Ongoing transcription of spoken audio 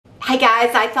Hi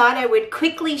guys, I thought I would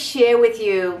quickly share with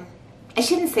you, I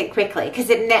shouldn't say quickly because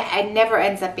it never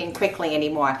ends up being quickly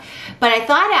anymore, but I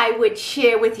thought I would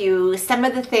share with you some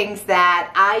of the things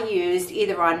that I used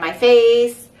either on my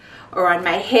face or on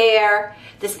my hair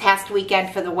this past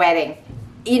weekend for the wedding.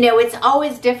 You know, it's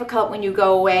always difficult when you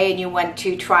go away and you want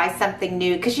to try something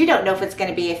new because you don't know if it's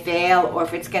going to be a fail or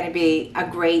if it's going to be a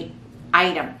great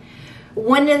item.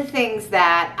 One of the things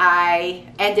that I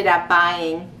ended up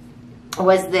buying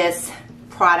was this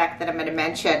product that I'm going to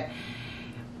mention.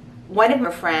 One of my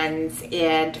friends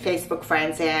and Facebook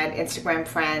friends and Instagram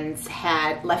friends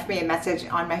had left me a message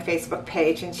on my Facebook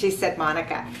page, and she said,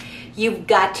 Monika, you've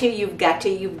got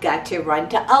to run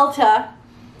to Ulta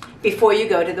before you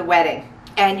go to the wedding,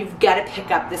 and you've got to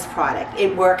pick up this product.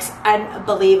 It works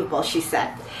unbelievable, she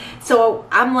said. So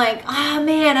I'm like, oh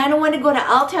man, I don't want to go to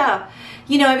Ulta.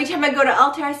 You know, every time I go to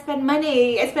Ulta, I spend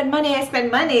money.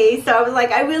 So I was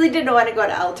like, I really didn't want to go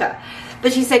to Ulta.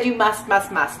 But she said, you must.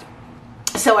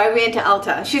 So I ran to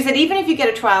Ulta. She said, even if you get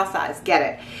a trial size, get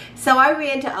it. So I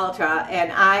ran to Ulta, and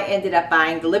I ended up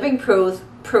buying the Living Proof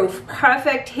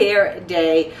Perfect Hair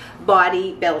Day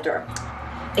Body Builder.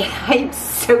 And I'm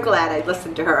so glad I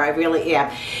listened to her. I really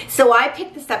am. So I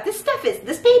picked this up. This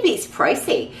baby's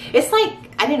pricey. It's like,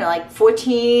 I don't know, like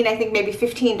 $14, I think maybe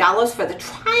 $15 for the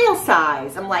trial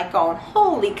size. I'm like going,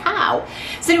 holy cow.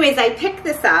 So anyways, I picked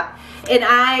this up, and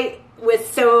I was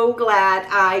so glad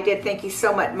I did. Thank you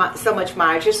so much,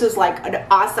 Marge. This was like an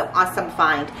awesome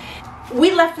find.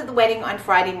 We left for the wedding on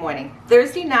Friday morning.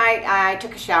 Thursday night, I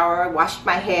took a shower, washed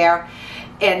my hair,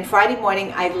 and Friday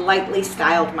morning, I lightly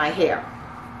styled my hair.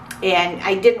 And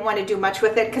I didn't want to do much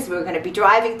with it because we were going to be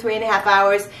driving 3.5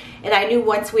 hours, and I knew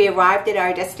once we arrived at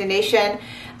our destination,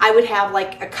 I would have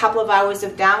like a couple of hours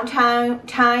of downtime,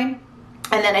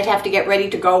 and then I'd have to get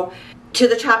ready to go to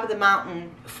the top of the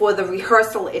mountain for the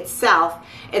rehearsal itself,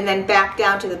 and then back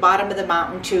down to the bottom of the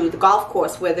mountain to the golf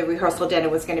course where the rehearsal dinner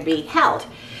was going to be held.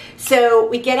 So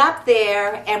we get up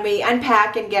there and we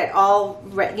unpack and get all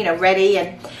ready,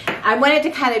 and I wanted to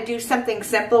kind of do something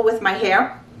simple with my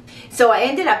hair. So I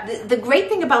ended up, the great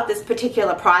thing about this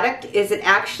particular product is it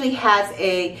actually has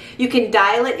you can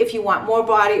dial it if you want more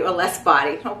body or less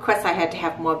body. Of course I had to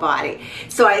have more body.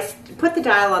 So I put the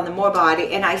dial on the more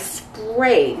body, and I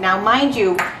sprayed. Now mind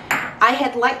you, I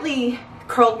had lightly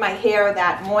curled my hair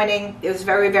that morning. It was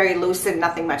very loose and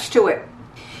nothing much to it.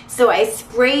 So I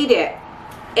sprayed it,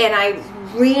 and I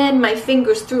ran my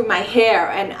fingers through my hair,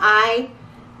 and I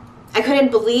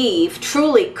couldn't believe,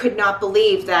 truly could not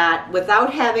believe that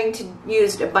without having to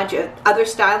use a bunch of other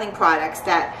styling products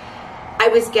that I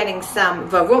was getting some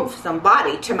varoomph, some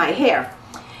body to my hair.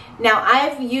 Now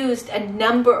I've used a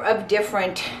number of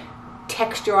different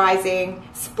texturizing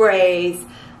sprays,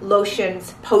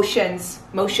 lotions, potions,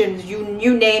 motions, you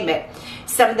name it.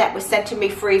 Some that was sent to me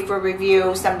free for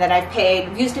review, some that I've paid.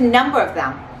 I've used a number of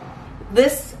them.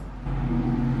 This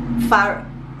far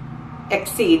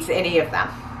exceeds any of them.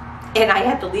 And I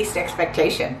had the least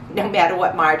expectation, no matter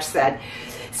what Marge said.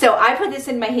 So I put this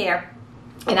in my hair,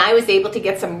 and I was able to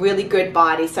get some really good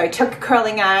body. So I took a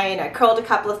curling iron, I curled a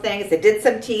couple of things, I did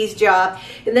some tease job,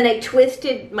 and then I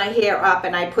twisted my hair up,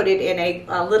 and I put it in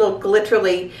a little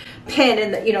glitterly pin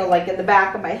in the, like in the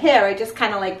back of my hair. I just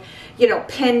kind of like,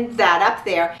 pinned that up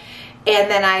there.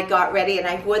 And then I got ready, and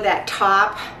I wore that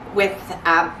top with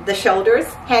the shoulders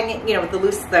hanging,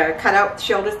 the cut out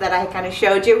shoulders that I kind of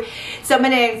showed you. So I'm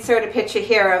going to insert a picture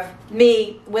here of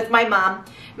me with my mom,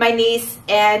 my niece,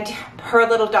 and her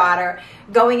little daughter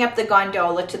going up the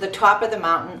gondola to the top of the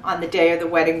mountain on the day of the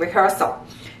wedding rehearsal.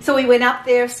 So we went up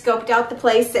there, scoped out the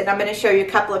place, and I'm going to show you a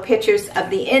couple of pictures of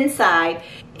the inside.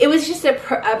 It was just a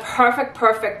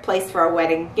perfect place for a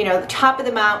wedding. The top of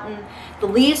the mountain, the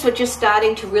leaves were just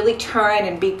starting to really turn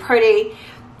and be pretty.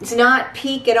 It's not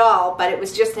peak at all, but it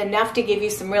was just enough to give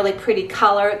you some really pretty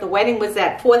color. The wedding was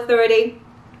at 4:30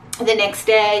 the next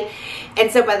day, and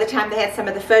so by the time they had some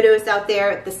of the photos out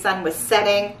there, the sun was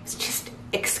setting. It's just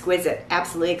exquisite,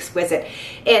 absolutely exquisite.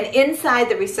 And inside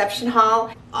the reception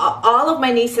hall, all of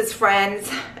my niece's friends,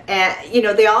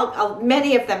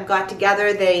 many of them got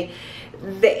together.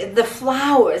 The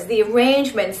flowers, the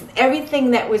arrangements,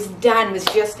 everything that was done was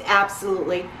just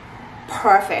absolutely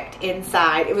perfect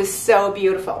inside. It was so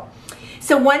beautiful.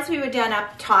 So once we were done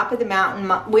up top of the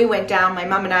mountain, we went down, my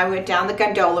mom and I went down the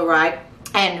gondola ride,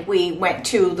 and we went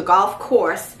to the golf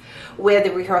course where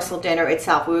the rehearsal dinner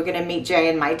itself. We were going to meet Jay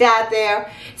and my dad there,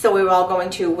 so we were all going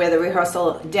to where the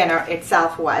rehearsal dinner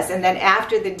itself was. And then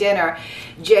after the dinner,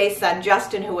 Jay's son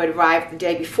Justin, who had arrived the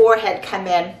day before, had come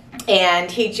in And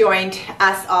he joined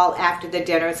us all after the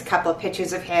dinner. It's a couple of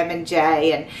pictures of him and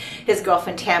Jay and his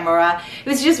girlfriend Tamara. It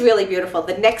was just really beautiful.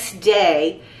 The next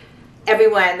day,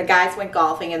 everyone, the guys went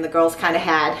golfing and the girls kind of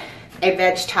had a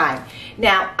veg time.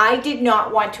 Now, I did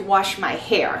not want to wash my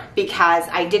hair because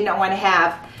I did not want to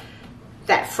have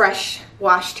that fresh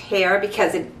washed hair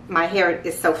because my hair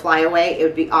is so flyaway, it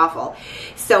would be awful.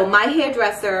 So my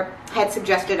hairdresser had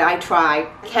suggested I try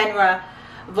Kenra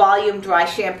Volume Dry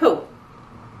Shampoo.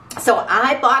 So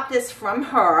I bought this from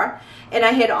her, and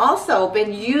I had also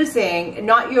been using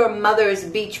Not Your Mother's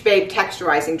Beach Babe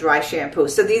Texturizing Dry Shampoo.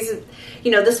 So these,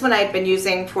 you know, this one I'd been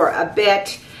using for a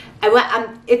bit.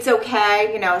 It's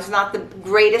okay, you know, it's not the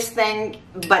greatest thing,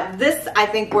 but this I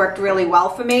think worked really well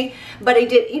for me. But I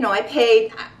did, you know, I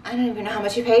paid, I don't even know how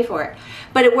much I paid for it,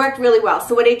 but it worked really well.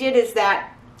 So what I did is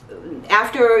that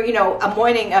after, you know, a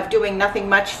morning of doing nothing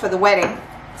much for the wedding,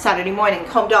 Saturday morning,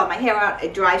 combed all my hair out, I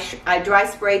dry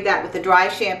sprayed that with the dry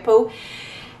shampoo,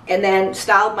 and then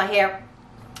styled my hair.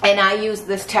 And I use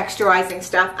this texturizing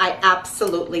stuff. I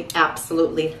absolutely,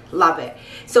 absolutely love it.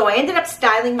 So I ended up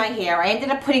styling my hair. I ended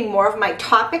up putting more of my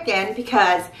topic in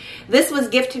because this was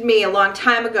gifted me a long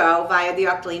time ago via the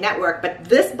Octoly Network, but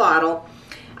this bottle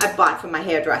I bought from my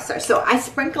hairdresser. So I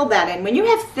sprinkled that in. When you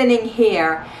have thinning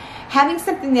hair, having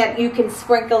something that you can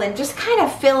sprinkle in just kind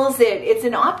of fills it. It's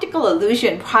an optical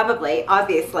illusion probably,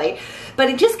 obviously, but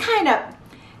it just kind of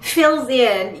fills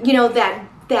in, you know, that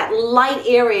light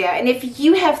area. And if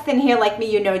you have thin hair like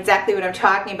me, you know exactly what I'm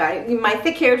talking about. My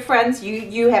thick-haired friends,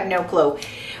 you have no clue.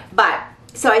 But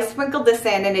so I sprinkled this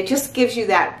in, and it just gives you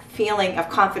that feeling of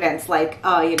confidence, like,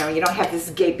 oh, you know, you don't have this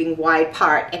gaping wide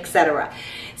part, etc.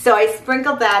 So I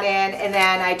sprinkled that in, and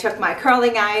then I took my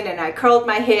curling iron and I curled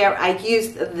my hair. I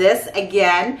used this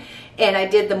again, and I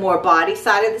did the more body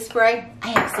side of the spray.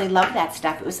 I absolutely love that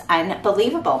stuff. It was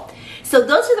unbelievable. So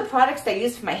those are the products I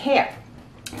used for my hair.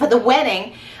 For the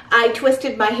wedding, I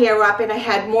twisted my hair up and I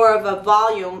had more of a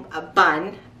volume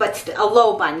bun, but a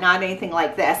low bun, not anything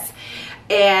like this.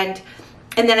 And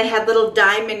then I had little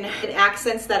diamond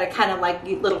accents that are kind of like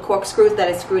little corkscrews that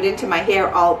I screwed into my hair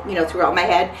all, you know, throughout my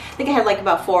head. I think I had like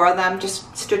about 4 of them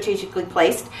just strategically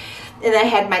placed. And then I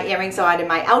had my earrings on and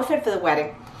my outfit for the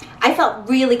wedding. I felt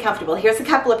really comfortable. Here's a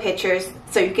couple of pictures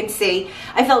so you can see.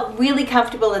 I felt really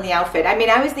comfortable in the outfit. I mean,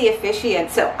 I was the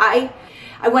officiant, so I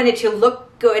wanted to look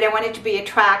good, I wanted to be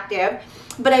attractive,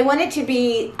 but I wanted to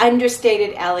be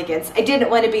understated elegance. I didn't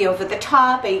want to be over the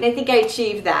top. I think I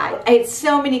achieved that. I had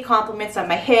so many compliments on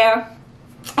my hair.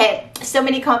 I had so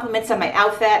many compliments on my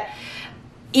outfit.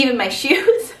 Even my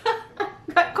shoes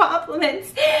got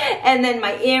compliments. And then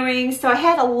my earrings. So I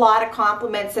had a lot of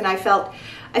compliments, and I felt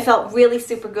really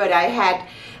super good. I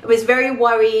was very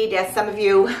worried, as some of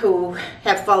you who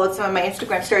have followed some of my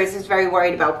Instagram stories is very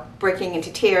worried about breaking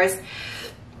into tears.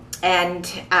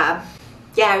 And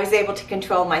yeah, I was able to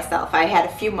control myself. I had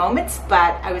a few moments,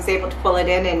 but I was able to pull it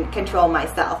in and control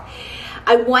myself.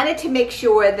 I wanted to make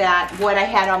sure that what I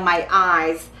had on my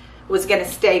eyes was going to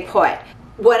stay put.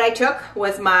 What I took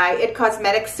was my IT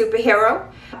Cosmetics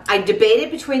Superhero. I debated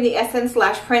between the Essence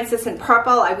Lash Princess and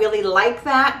Purple. I really like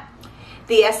that.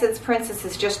 The Essence Princess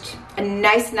is just a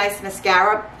nice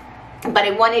mascara, but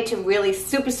I wanted to really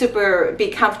super be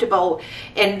comfortable.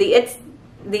 And the IT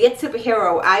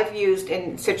Superhero I've used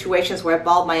in situations where I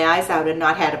bawled my eyes out and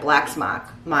not had a black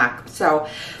mark. So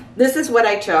this is what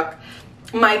I took.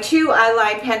 My 2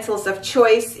 eyeline pencils of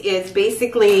choice is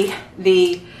basically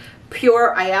the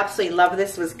Pur. I absolutely love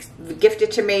this. Was gifted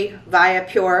to me via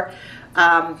Pur.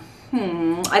 I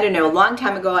don't know, a long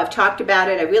time ago. I've talked about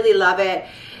it. I really love it.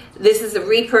 This is a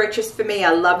repurchase for me.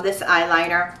 I love this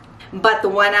eyeliner. But the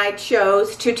one I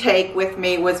chose to take with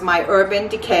me was my Urban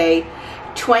Decay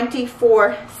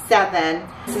 24/7.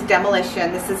 This is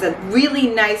Demolition. This is a really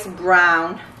nice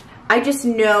brown. I just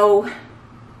know,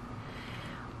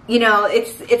 you know,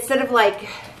 it's sort of like,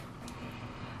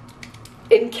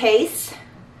 in case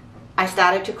I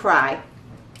started to cry,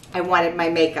 I wanted my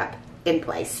makeup in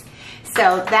place.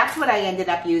 So that's what I ended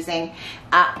up using.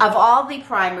 Of all the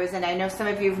primers, and I know some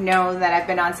of you know that I've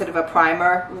been on sort of a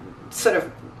primer, sort of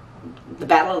the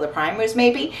battle of the primers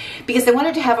maybe, because I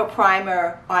wanted to have a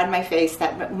primer on my face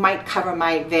that might cover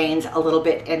my veins a little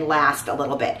bit and last a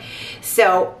little bit.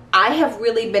 So I have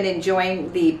really been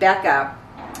enjoying the Becca,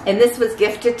 and this was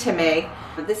gifted to me.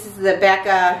 This is the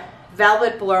Becca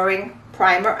Velvet Blurring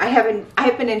Primer. I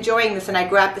have been enjoying this, and I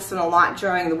grabbed this one a lot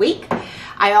during the week.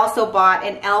 I also bought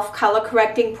an e.l.f. color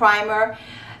correcting primer,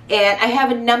 and I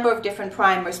have a number of different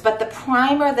primers, but the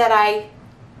primer that I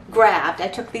grabbed, I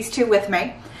took these two with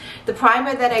me. The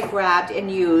primer that I grabbed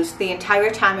and used the entire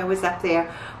time I was up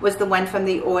there was the one from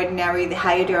The Ordinary, the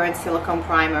Hyaluronic Silicone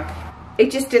Primer.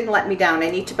 It just didn't let me down. I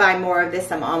need to buy more of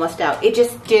this. I'm almost out. It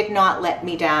just did not let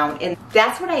me down. And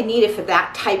that's what I needed for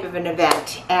that type of an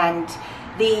event. And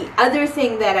the other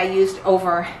thing that I used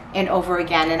over and over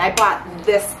again, and I bought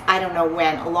this, I don't know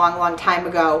when, a long, long time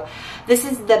ago. This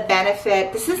is the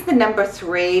Benefit. This is the number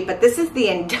 3, but this is the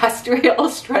Industrial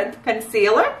Strength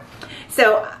Concealer.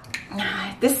 So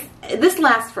this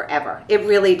lasts forever. It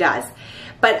really does.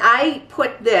 But I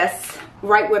put this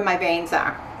right where my veins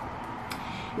are.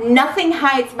 Nothing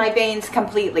hides my veins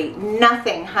completely.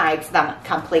 Nothing hides them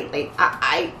completely.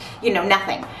 You know,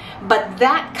 nothing. But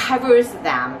that covers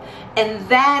them. And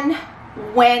then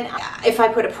if I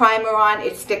put a primer on,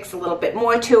 it sticks a little bit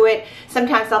more to it.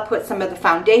 Sometimes I'll put some of the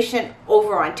foundation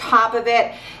over on top of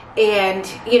it. And,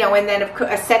 you know, and then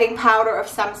a setting powder of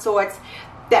some sorts.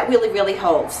 That really, really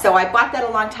holds. So I bought that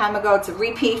a long time ago. It's a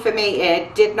repeat for me.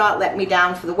 It did not let me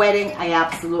down for the wedding. I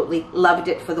absolutely loved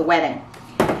it for the wedding.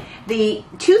 The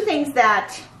two things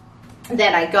that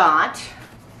I got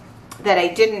that I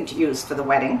didn't use for the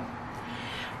wedding,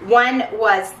 one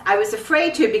was, I was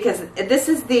afraid to, because this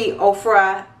is the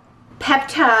Ofra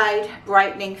Peptide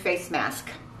Brightening Face Mask.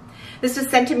 This was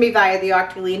sent to me via the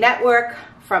Octoly Network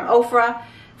from Ofra,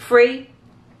 free,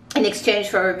 in exchange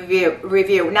for a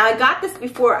review. Now, I got this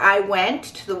before I went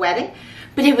to the wedding,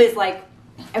 but it was like,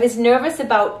 I was nervous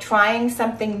about trying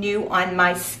something new on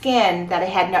my skin that I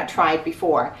had not tried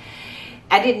before.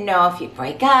 I didn't know if you'd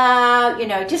break out, you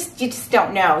know, you just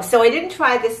don't know. So I didn't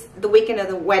try this the weekend of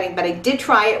the wedding, but I did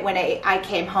try it when I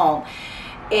came home.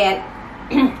 And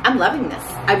I'm loving this.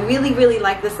 I really, really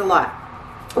like this a lot.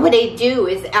 What I do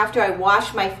is after I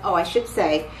wash my, oh, I should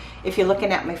say, if you're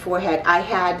looking at my forehead, I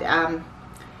had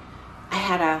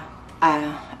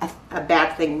a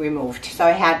bad thing removed. So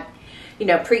I had, you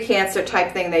know, pre-cancer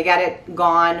type thing. They got it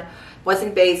gone.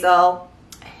 Wasn't basal.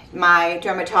 My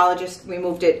dermatologist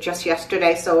removed it just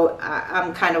yesterday, so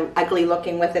I'm kind of ugly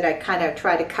looking with it. I kind of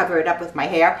try to cover it up with my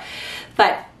hair.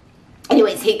 But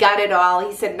anyways, he got it all.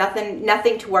 He said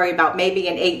nothing to worry about. Maybe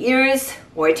in 8 years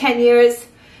or 10 years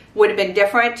would have been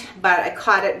different, but I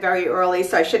caught it very early,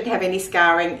 so I shouldn't have any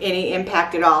scarring, any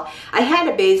impact at all. I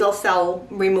had a basal cell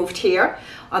removed here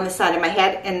on the side of my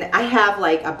head, and I have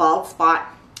like a bald spot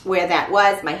where that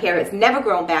was. My hair has never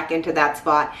grown back into that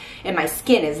spot, and my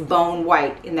skin is bone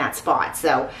white in that spot.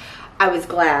 So I was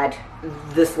glad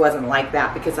this wasn't like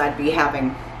that, because I'd be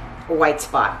having a white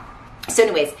spot. So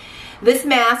anyways, this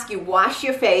mask, you wash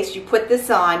your face, you put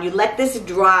this on, you let this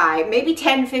dry, maybe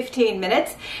 10-15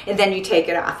 minutes, and then you take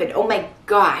it off. And oh my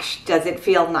gosh, does it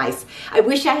feel nice. I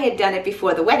wish I had done it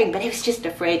before the wedding, but I was just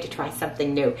afraid to try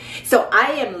something new. So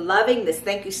I am loving this.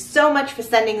 Thank you so much for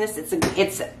sending this.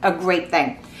 It's a great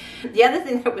thing. The other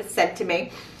thing that was sent to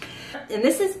me, and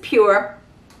this is Pur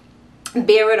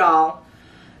Bare It All.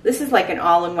 This is like an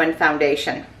all-in-one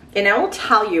foundation. And I will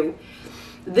tell you,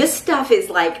 this stuff is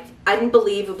like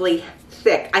unbelievably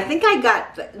thick. I think I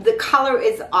got, the color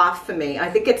is off for me. I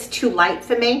think it's too light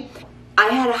for me. I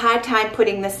had a hard time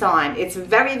putting this on. It's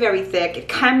very, very thick. It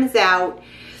comes out.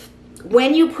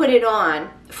 When you put it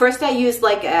on, first I used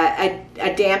like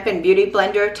a dampened beauty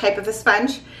blender type of a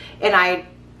sponge, and I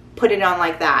put it on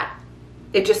like that.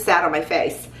 It just sat on my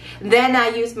face. Then I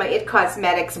used my It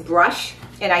Cosmetics brush,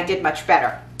 and I did much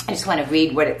better. I just want to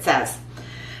read what it says.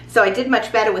 So I did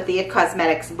much better with the It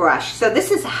Cosmetics brush. So this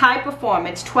is high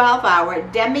performance 12-hour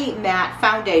demi matte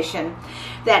foundation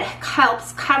that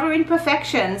helps cover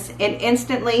imperfections and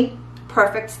instantly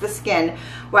perfects the skin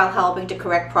while helping to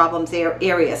correct problems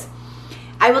areas.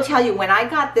 I will tell you, when I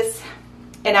got this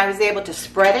and I was able to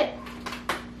spread it,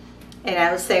 and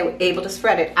I was able to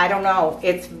spread it, I don't know,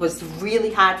 it was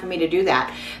really hard for me to do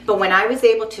that. But when I was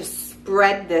able to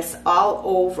spread this all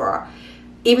over,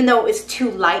 even though it was too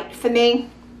light for me,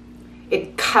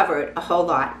 it covered a whole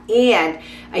lot. And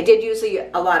I did use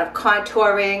a lot of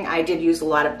contouring. I did use a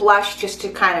lot of blush just to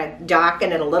kind of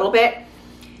darken it a little bit.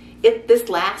 This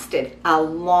lasted a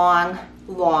long,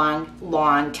 long,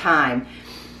 long time.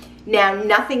 Now,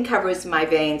 nothing covers my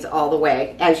veins all the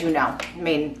way, as you know. I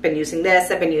mean, I've been using this,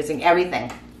 I've been using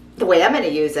everything. The way I'm going to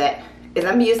use it is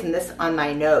I'm using this on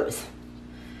my nose.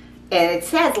 And it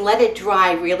says let it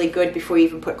dry really good before you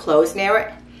even put clothes near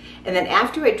it. And then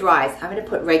after it dries, I'm going to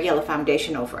put regular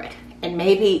foundation over it. And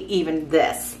maybe even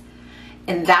this.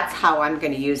 And that's how I'm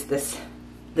going to use this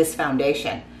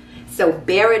foundation. So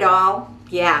Bare It All,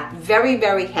 yeah, very,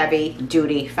 very heavy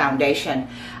duty foundation.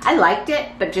 I liked it,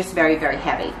 but just very, very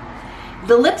heavy.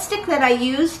 The lipstick that I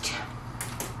used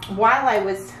while I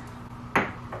was,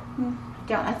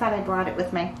 I thought I brought it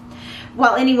with me.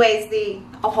 Well, anyways,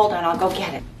 oh, hold on, I'll go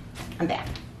get it. I'm back.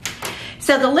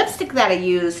 So the lipstick that I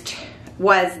used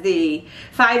was the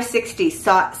 560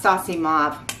 Saucy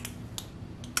Mauve.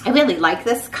 I really like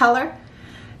this color.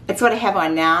 It's what I have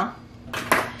on now.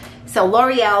 So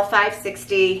L'Oreal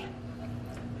 560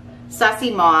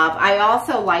 Saucy Mauve. I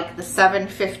also like the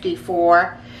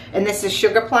 754, and this is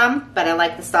Sugar Plum, but I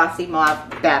like the Saucy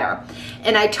Mauve better.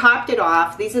 And I topped it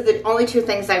off. These are the only two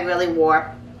things I really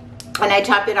wore. And I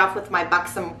topped it off with my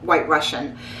Buxom White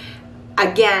Russian.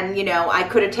 Again, you know, I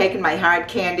could have taken my Hard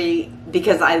Candy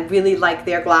because I really like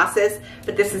their glosses,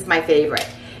 but this is my favorite.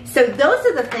 So those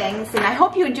are the things, and I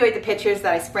hope you enjoyed the pictures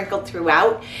that I sprinkled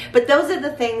throughout, but those are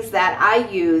the things that I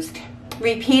used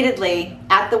repeatedly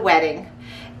at the wedding,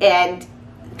 and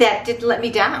that didn't let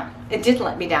me down. It didn't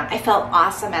let me down. I felt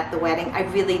awesome at the wedding. I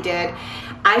really did.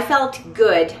 I felt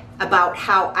good about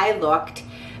how I looked,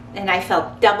 and I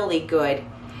felt doubly good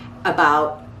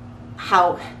about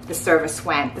how the service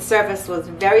went. The service was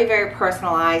very, very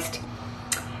personalized,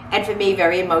 and for me,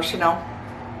 very emotional,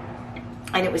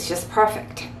 and it was just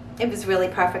perfect. It was really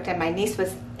perfect, and my niece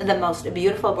was the most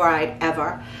beautiful bride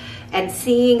ever. And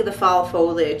seeing the fall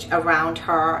foliage around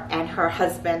her and her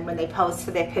husband when they posed for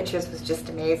their pictures was just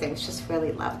amazing. It was just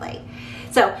really lovely.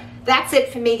 So that's it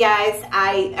for me, guys.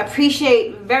 I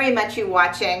appreciate very much you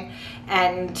watching,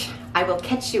 and I will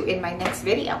catch you in my next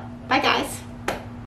video. Bye, guys.